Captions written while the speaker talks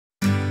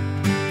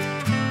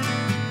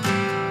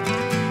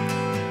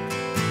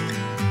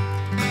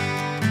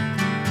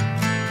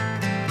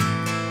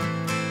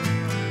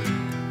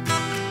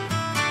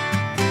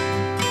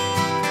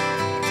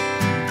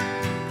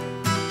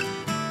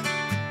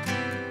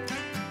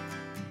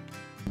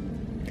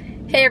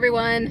Hey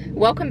everyone,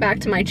 welcome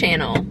back to my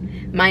channel.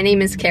 My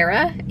name is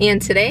Kara,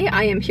 and today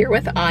I am here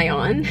with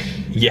Ion.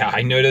 Yeah,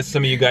 I noticed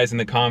some of you guys in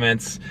the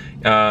comments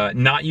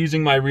not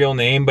using my real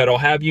name, but I'll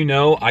have you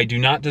know I do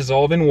not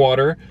dissolve in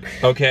water,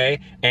 okay?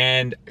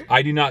 And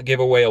I do not give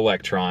away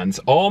electrons.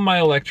 All my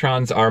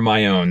electrons are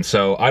my own,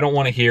 so I don't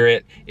want to hear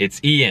it. It's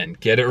Ian,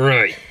 get it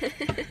right.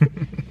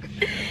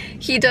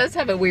 He does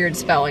have a weird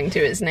spelling to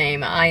his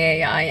name,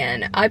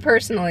 I-A-I-N. I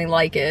personally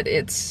like it.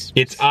 It's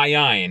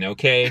Ion,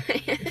 okay?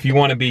 If you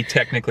want to be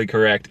technically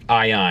correct,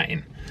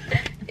 Ion.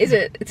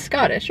 It's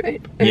Scottish, right?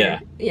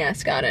 Yeah. Yeah,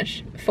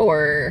 Scottish.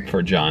 For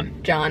John.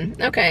 John,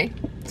 okay.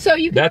 So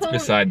you can That's call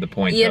beside the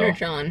point, Ian though. or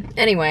John.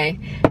 Anyway,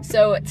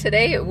 so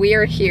today we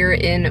are here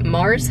in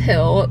Mars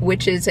Hill,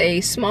 which is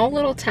a small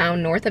little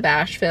town north of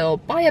Asheville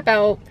by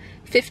about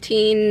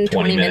 15,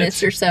 20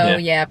 minutes or so.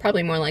 Yeah,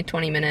 probably more like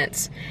 20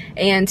 minutes.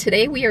 And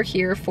today we are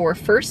here for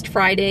First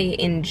Friday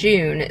in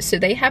June. So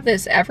they have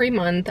this every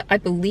month. I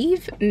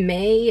believe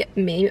may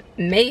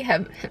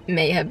have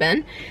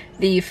been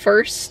the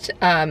first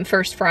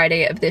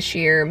Friday of this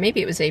year.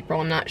 Maybe it was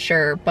April, I'm not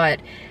sure, but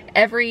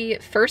every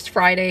first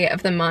Friday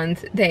of the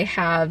month, they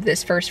have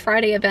this First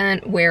Friday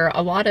event where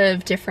a lot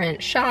of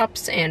different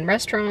shops and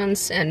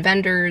restaurants and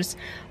vendors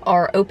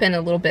are open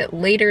a little bit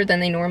later than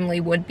they normally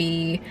would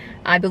be.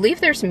 I believe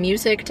there's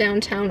music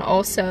downtown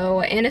also,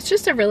 and it's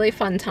just a really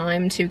fun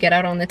time to get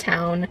out on the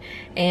town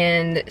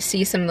and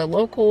see some of the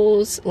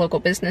local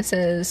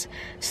businesses.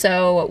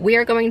 So we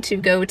are going to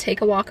go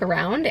take a walk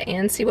around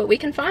and see what we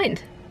can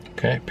find.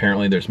 Okay,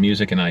 apparently there's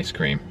music and ice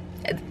cream.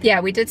 Yeah,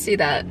 we did see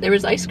that. There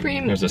was ice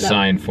cream. There's a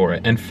sign for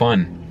it. And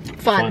fun,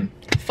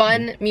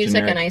 music,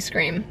 generic. And ice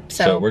cream.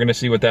 So we're gonna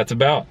see what that's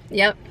about.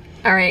 Yep.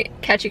 All right,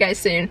 catch you guys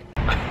soon.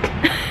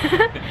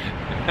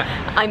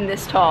 I'm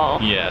this tall.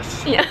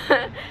 Yes. Yeah.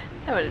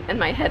 And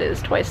my head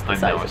is twice the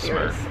size of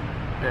yours.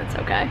 That's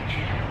okay.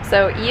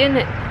 So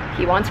Ian,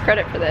 he wants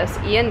credit for this.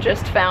 Ian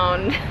just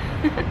found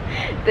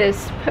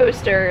this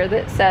poster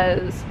that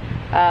says,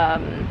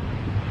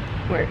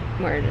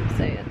 where did it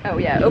say it? Oh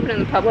yeah, open in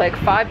the public,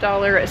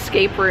 $5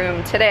 escape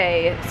room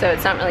today. So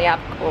it's not really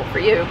applicable for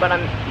you, but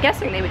I'm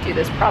guessing they would do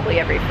this probably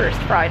every first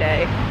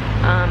Friday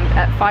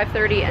at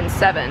 5:30 and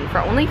 7 for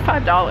only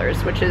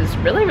 $5, which is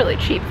really, really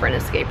cheap for an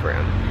escape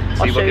room.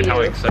 See, look at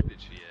how excited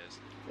she is.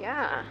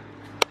 Yeah.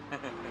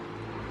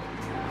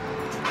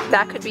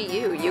 That could be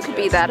you. You could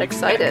be that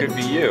excited. That could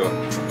be you.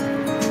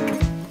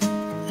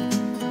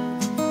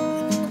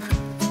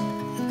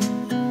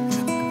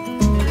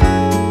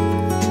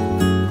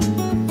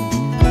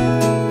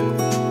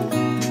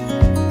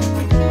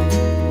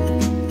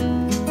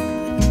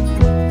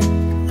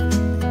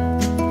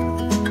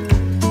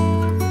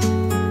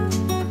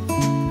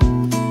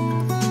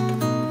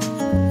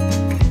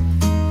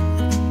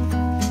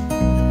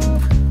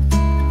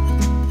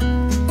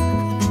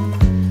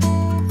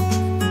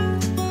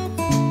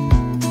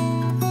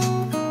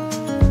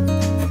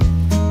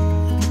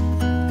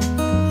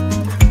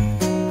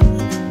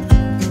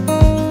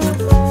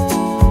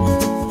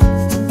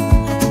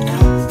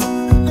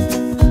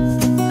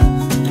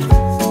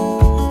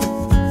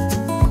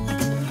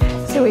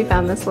 We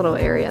found this little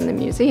area in the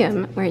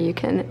museum where you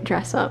can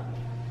dress up.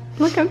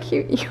 Look how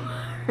cute you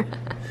are.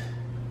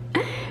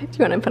 Do you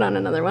want to put on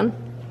another one?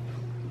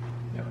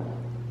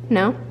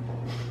 No?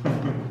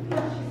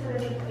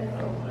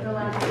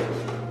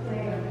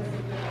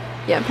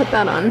 Yeah, put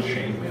that on.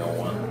 Chainmail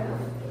one.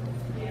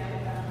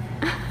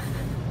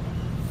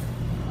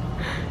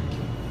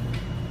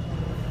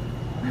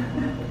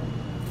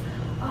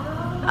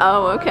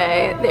 Oh,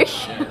 okay. There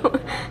you go.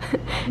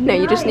 No,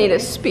 you just need a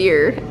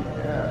spear.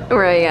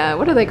 Or a,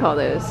 what do they call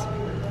those?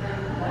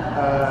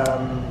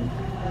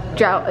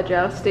 A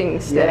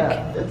jousting stick.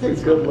 Yeah, that's a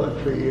good look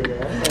for you,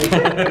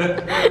 man.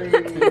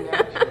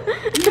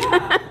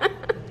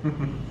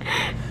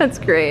 That's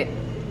great.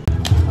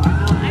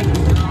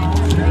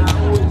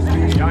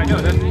 Yeah, I know,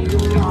 that's amazing.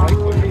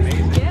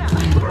 Yeah.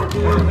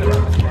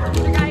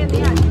 The guy at the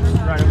end.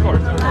 Right, of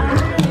course.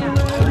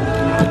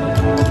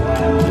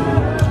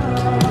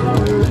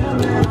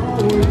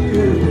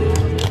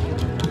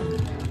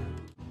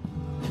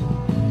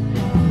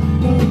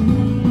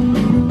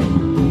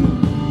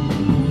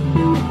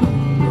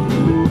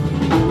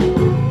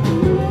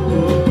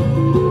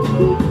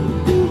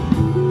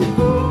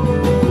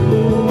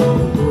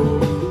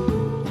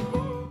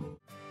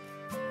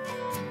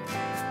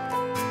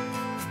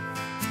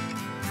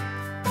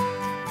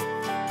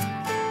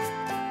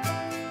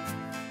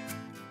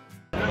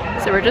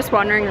 So we're just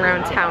wandering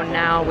around town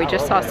now. We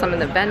just saw some of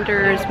the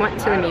vendors, went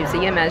to the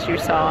museum as you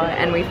saw,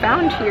 and we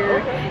found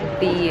here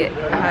the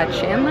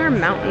Chandler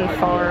Mountain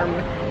Farm.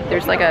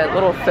 There's like a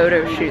little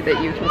photo shoot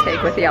that you can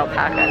take with the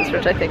alpacas,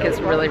 which I think is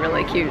really,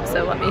 really cute.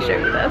 So let me show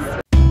you this.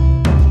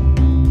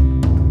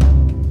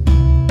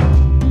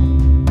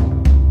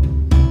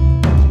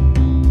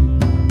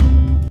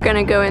 We're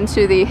gonna go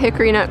into the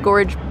Hickory Nut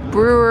Gorge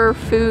Brewer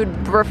Food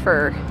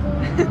Bruffer.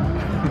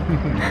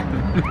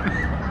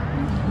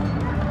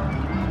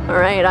 All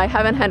right, I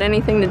haven't had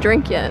anything to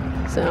drink yet,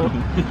 so.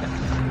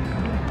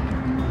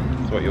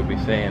 what you'll be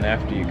saying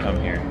after you come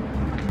here.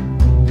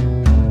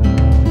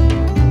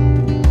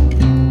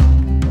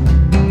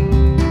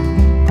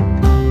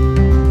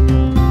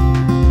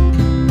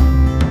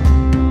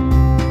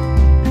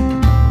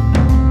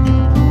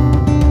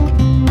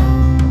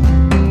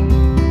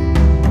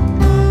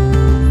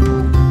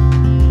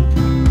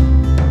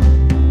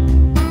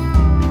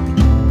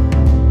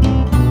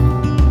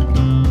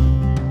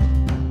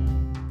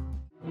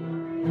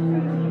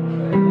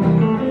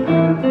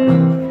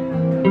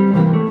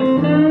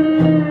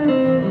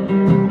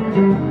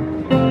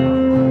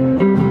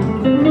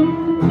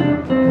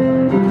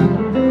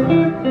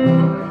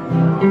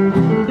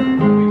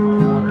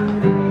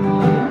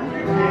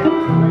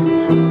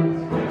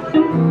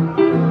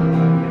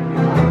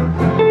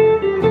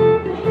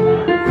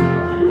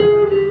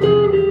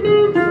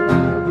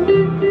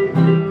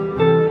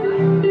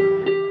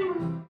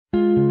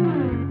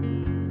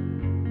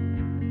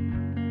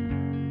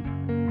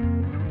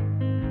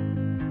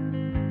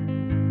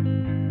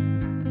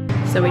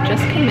 So we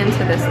just came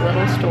into this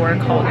little store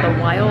called the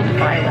Wild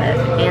Violet,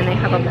 and they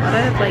have a lot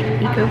of like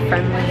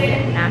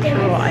eco-friendly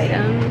natural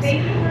items.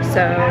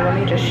 So let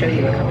me just show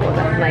you a couple of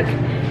them. Like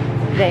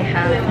they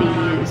have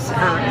these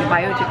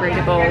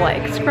biodegradable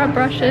like scrub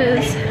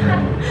brushes.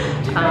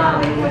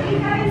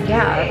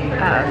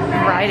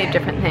 Variety of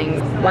different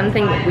things. One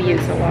thing that we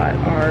use a lot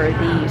are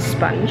the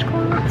sponge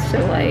cloths, so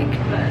like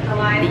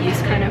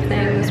these kind of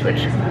things,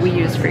 which we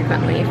use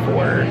frequently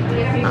for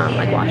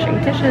like washing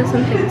dishes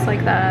and things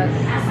like that.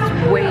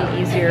 It's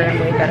way easier and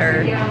way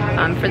better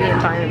for the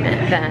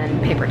environment than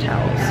paper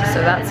towels.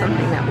 So that's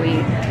something that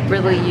we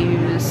really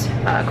use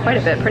quite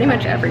a bit, pretty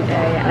much every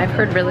day. And I've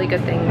heard really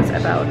good things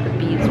about the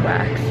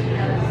beeswax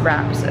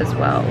wraps as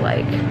well,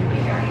 like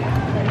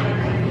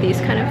these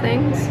kind of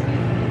things.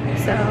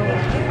 So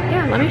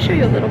yeah, let me show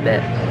you a little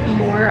bit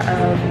more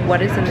of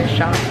what is in this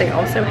shop. They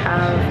also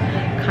have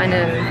kind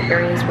of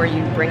areas where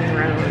you bring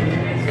your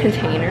own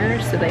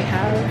containers. So they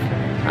have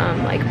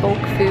like bulk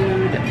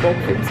food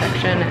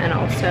section, and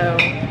also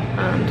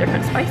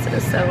different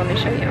spices. So let me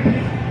show you.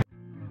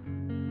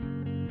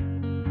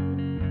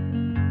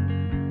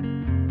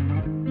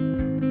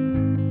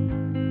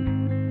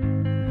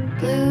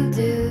 Blue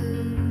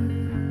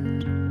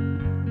dude,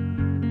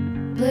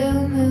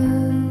 blue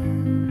moon,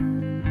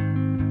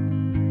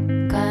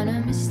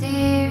 kinda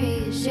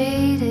mysterious,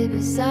 shaded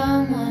with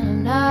someone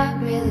I'm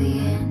not really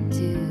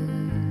into.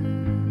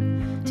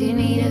 Do you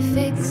need to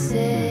fix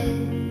it?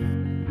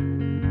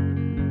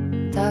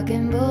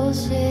 Talking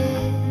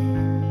bullshit.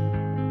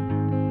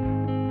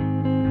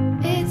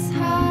 It's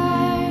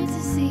hard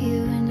to see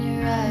you when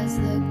your eyes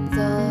look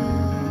dull.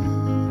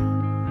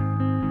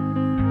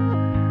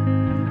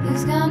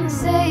 Who's gonna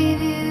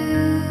save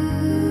you?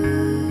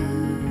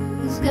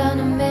 Who's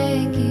gonna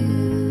make you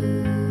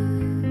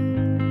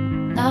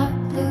not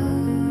blue?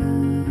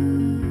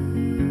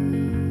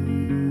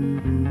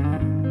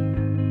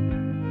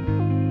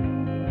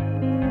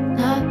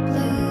 Not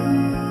blue.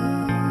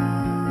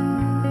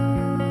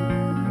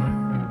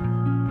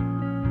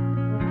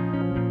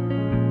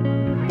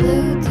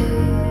 Blue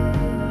dude,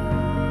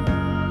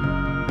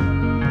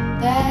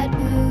 bad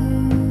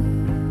mood,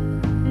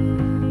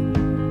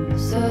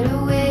 sorta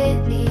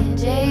witty and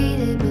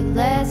jaded, but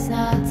let's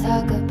not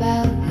talk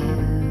about you.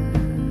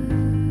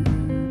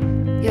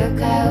 Your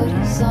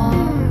coyote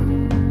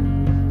song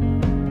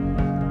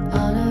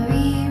on a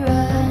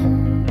rerun.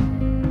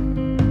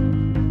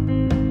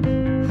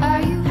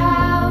 Are you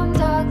hound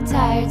dog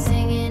tired,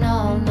 singing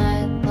all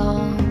night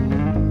long?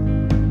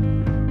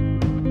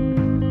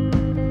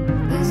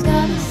 Who's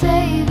gonna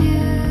save you?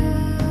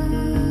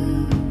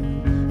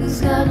 Who's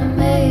gonna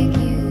make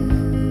you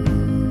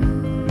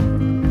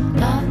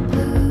not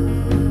blue?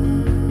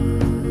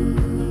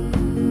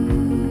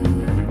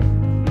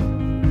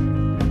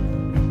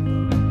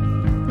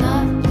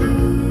 Not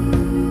blue.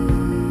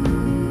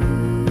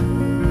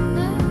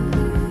 Not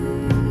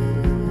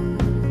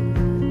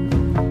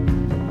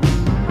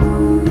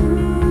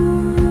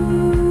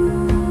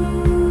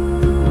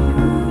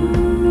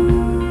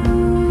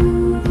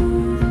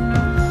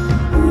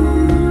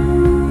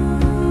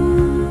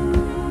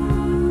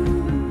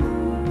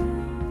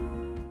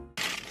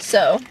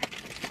So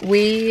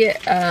we,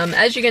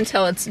 as you can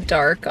tell, it's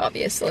dark,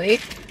 obviously.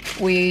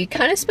 We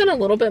kind of spent a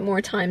little bit more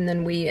time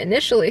than we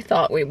initially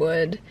thought we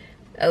would,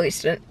 at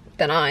least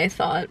than I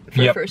thought,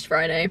 for First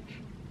Friday.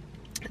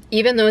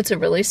 Even though it's a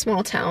really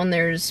small town,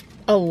 there's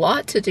a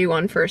lot to do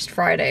on First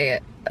Friday.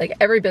 Like,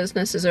 every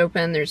business is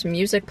open, there's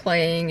music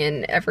playing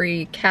in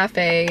every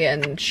cafe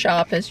and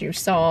shop, as you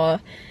saw.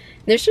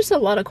 There's just a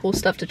lot of cool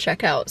stuff to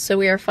check out. So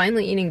we are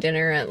finally eating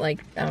dinner at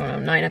like, I don't know,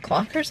 9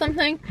 o'clock or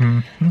something.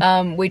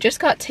 Mm-hmm. We just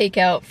got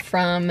takeout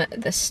from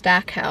the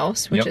Stack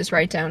House, which is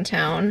right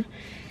downtown.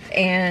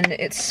 And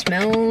it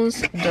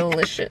smells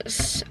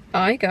delicious.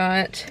 I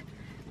got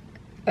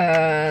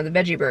the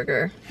veggie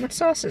burger. What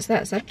sauce is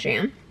that? Is that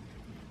jam?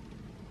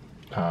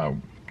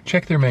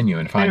 Check their menu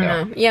and find out. I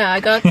don't know. Yeah, I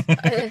got...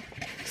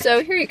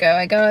 so here you go.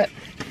 I got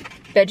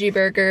veggie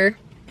burger.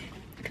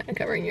 Kind of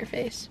covering your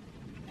face.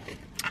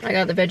 I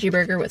got the veggie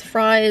burger with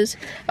fries.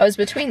 I was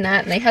between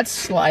that and they had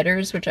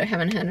sliders, which I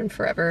haven't had in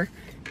forever.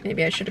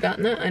 Maybe I should have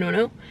gotten that, I don't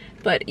know.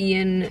 But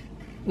Ian,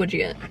 what'd you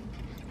get?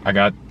 I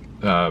got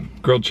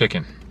grilled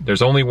chicken.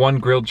 There's only one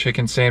grilled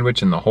chicken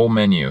sandwich in the whole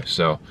menu,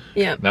 so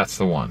yeah, that's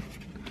the one.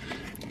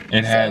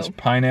 It has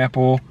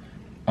pineapple,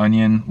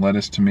 onion,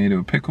 lettuce,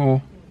 tomato,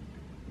 pickle,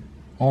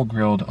 all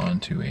grilled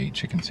onto a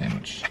chicken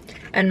sandwich.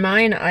 And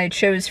mine, I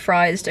chose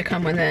fries to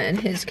come with it, and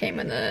his came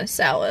with a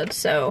salad.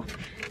 So,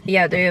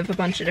 yeah, they have a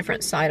bunch of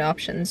different side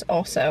options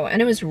also.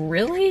 And it was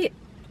really...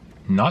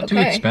 not too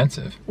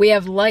expensive. We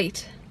have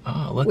light.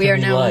 Oh, look, we are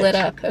now lit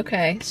up.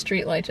 Okay,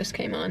 street light just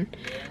came on.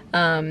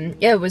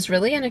 Yeah, it was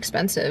really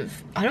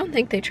inexpensive. I don't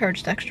think they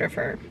charged extra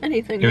for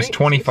anything. It was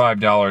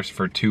 $25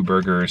 for 2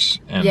 burgers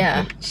and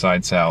a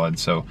side salad.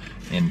 So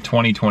in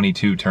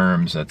 2022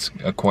 terms, that's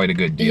quite a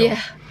good deal.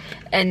 Yeah,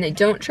 and they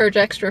don't charge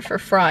extra for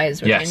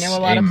fries, which I know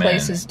a lot of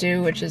places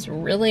do, which is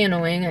really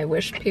annoying. I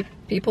wish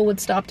people would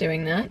stop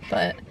doing that.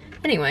 But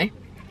anyway,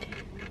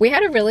 we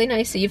had a really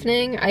nice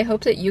evening. I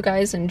hope that you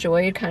guys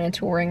enjoyed kind of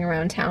touring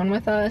around town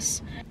with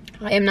us.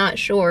 I am not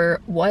sure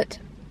what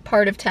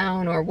part of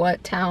town or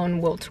what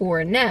town we'll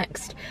tour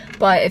next,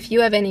 but if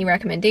you have any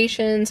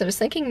recommendations, I was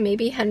thinking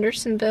maybe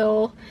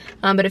Hendersonville,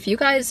 but if you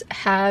guys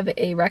have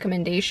a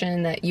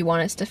recommendation that you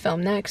want us to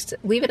film next,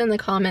 leave it in the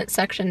comment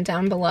section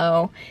down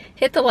below.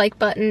 Hit the like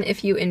button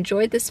if you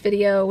enjoyed this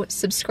video,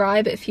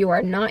 subscribe if you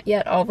are not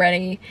yet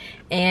already,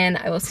 and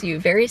I will see you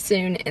very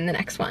soon in the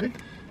next one.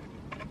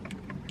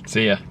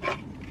 See ya.